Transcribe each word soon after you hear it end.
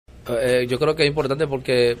Yo creo que es importante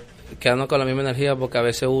porque quedando con la misma energía, porque a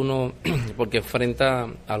veces uno, porque enfrenta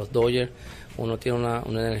a los Dodgers, uno tiene una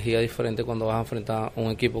energía diferente cuando vas a enfrentar a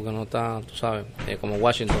un equipo que no está, tú sabes, como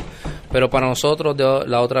Washington. Pero para nosotros,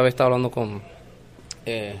 la otra vez estaba hablando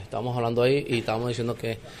estábamos hablando ahí y estábamos diciendo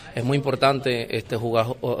que es muy importante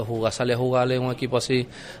salir a jugarle a un equipo así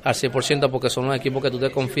al 100%, porque son los equipos que tú te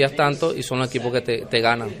confías tanto y son los equipos que te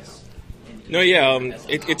ganan. No, yeah,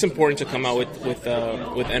 it's important to come out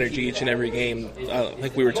with energy each and every game.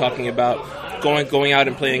 Like we were talking about, going out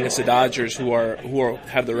and playing against the Dodgers, who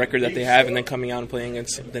have the record that they have, and then coming out and playing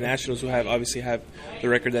against the Nationals, who obviously have the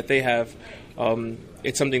record that they have.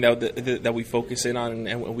 It's something that we focus in on,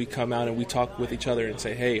 and we come out and we talk with each other and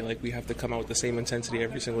say, hey, like we have to come out with the same intensity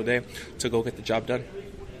every single day to go get the job done.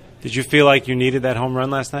 Did you feel like you needed that home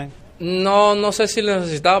run last night? No sé si lo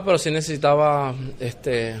necesitaba, pero sí necesitaba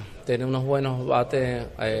tener unos buenos bates,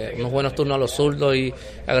 unos buenos turnos a los zurdos y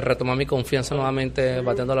retomar mi confianza nuevamente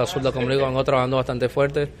bateando a los zurdos. Como digo, vengo trabajando bastante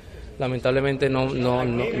fuerte. Lamentablemente no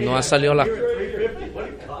han salido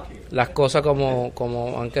las cosas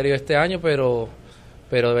como han querido este año, pero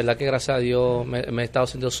de verdad que gracias a Dios me he estado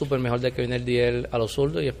sintiendo súper mejor de que viene el DL a los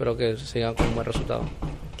zurdos y espero que sigan con un buen resultado.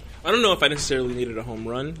 I don't know if I necessarily needed a home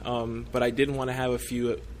run, but I did want to have a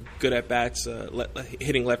few good at bats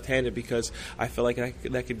hitting left-handed, because I felt like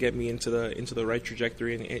that could get me into the right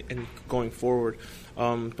trajectory and going forward.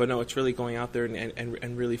 But no, it's really going out there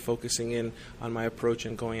and really focusing in on my approach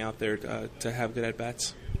and going out there to have good at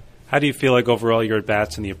bats. How do you feel like overall your at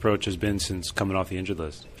bats and the approach has been since coming off the injured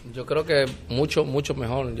list? Yo creo que mucho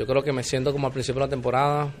mejor. Yo creo que me siento como al principio de la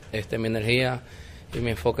temporada. Mi energía y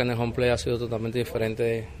mi enfoque en el home play ha sido totalmente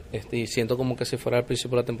diferente, y siento como que si fuera al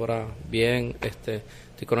principio de la temporada bien, estoy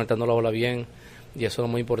conectando la bola bien, y eso es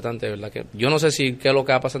muy importante, ¿verdad? Que yo no sé qué es lo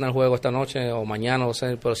que va a pasar en el juego esta noche o mañana, no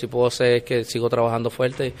sé, pero sí puedo ser que sigo trabajando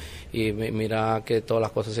fuerte y mira que todas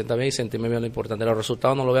las cosas se sientan bien y sentirme bien lo importante. Los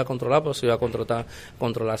resultados no los voy a controlar, pero sí voy a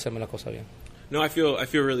controlarse las cosas bien. No, I feel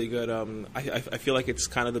really good. I feel like it's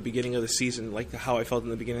kind of the beginning of the season, like how I felt in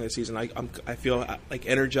the beginning of the season. I feel like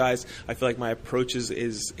energized. I feel like my approach is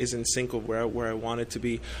in sync with where I want it to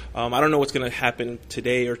be. I don't know what's going to happen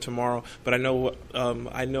today or tomorrow, but I know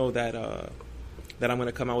that I'm going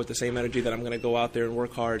to come out with the same energy, that I'm going to go out there and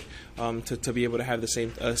work hard to be able to have the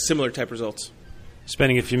same similar type results.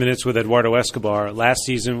 Spending a few minutes with Eduardo Escobar. Last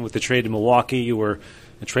season with the trade to Milwaukee, you were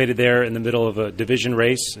traded there in the middle of a division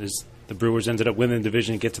race as the Brewers ended up winning the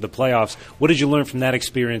division and get to the playoffs. What did you learn from that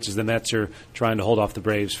experience as the Mets are trying to hold off the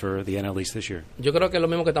Braves for the NL East this year? Yo creo que es lo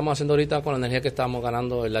mismo que estamos haciendo ahorita con la energía que estamos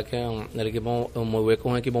ganando, ¿verdad? Que el equipo es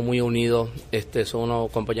un equipo muy unido, son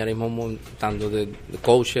unos compañerismos tanto de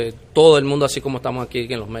coaches, todo el mundo así como estamos aquí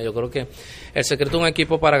en los medios. Yo creo que el secreto de un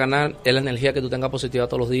equipo para ganar es la energía que tú tengas positiva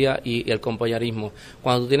todos los días y el compañerismo.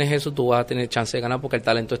 Cuando tú tienes eso, tú vas a tener chance de ganar porque el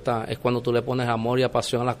talento está. Es cuando tú le pones amor y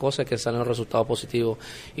pasión a las cosas que salen los resultados positivos.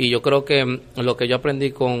 Y yo creo que lo que yo aprendí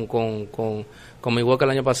con mi work el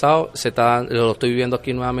año pasado lo estoy viviendo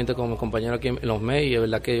aquí nuevamente con mis compañeros aquí en los Mets, y es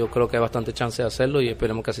verdad que yo creo que hay bastante chance de hacerlo y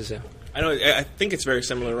esperemos que así sea. I think it's very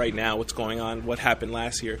similar right now, what's going on, what happened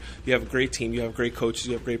last year. You have a great team, you have great coaches,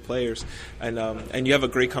 you have great players, and you have a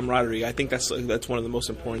great camaraderie. I think that's one of the most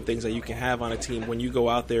important things that you can have on a team. When you go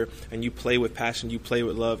out there and you play with passion, you play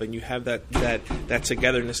with love, and you have that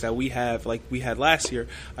togetherness that we have, like we had last year.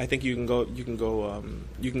 I think you can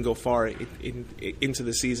go far into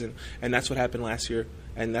the season, and that's what happened last year,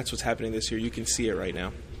 and that's what's happening this year. You can see it right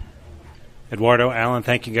now. Eduardo, Alan,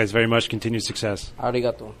 thank you guys very much. Continued success.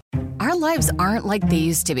 Arigato. Our lives aren't like they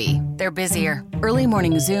used to be. They're busier. Early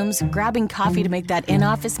morning Zooms, grabbing coffee to make that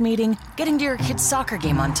in-office meeting, getting to your kid's soccer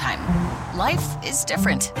game on time. Life is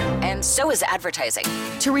different, and so is advertising.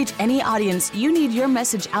 To reach any audience, you need your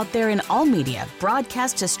message out there in all media,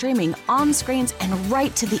 broadcast to streaming, on screens, and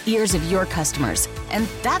right to the ears of your customers. And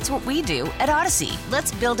that's what we do at Odyssey.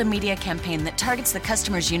 Let's build a media campaign that targets the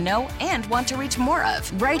customers you know and want to reach more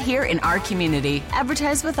of, right here in our community.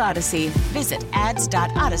 Advertise with Odyssey. Visit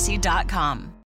ads.odyssey.com.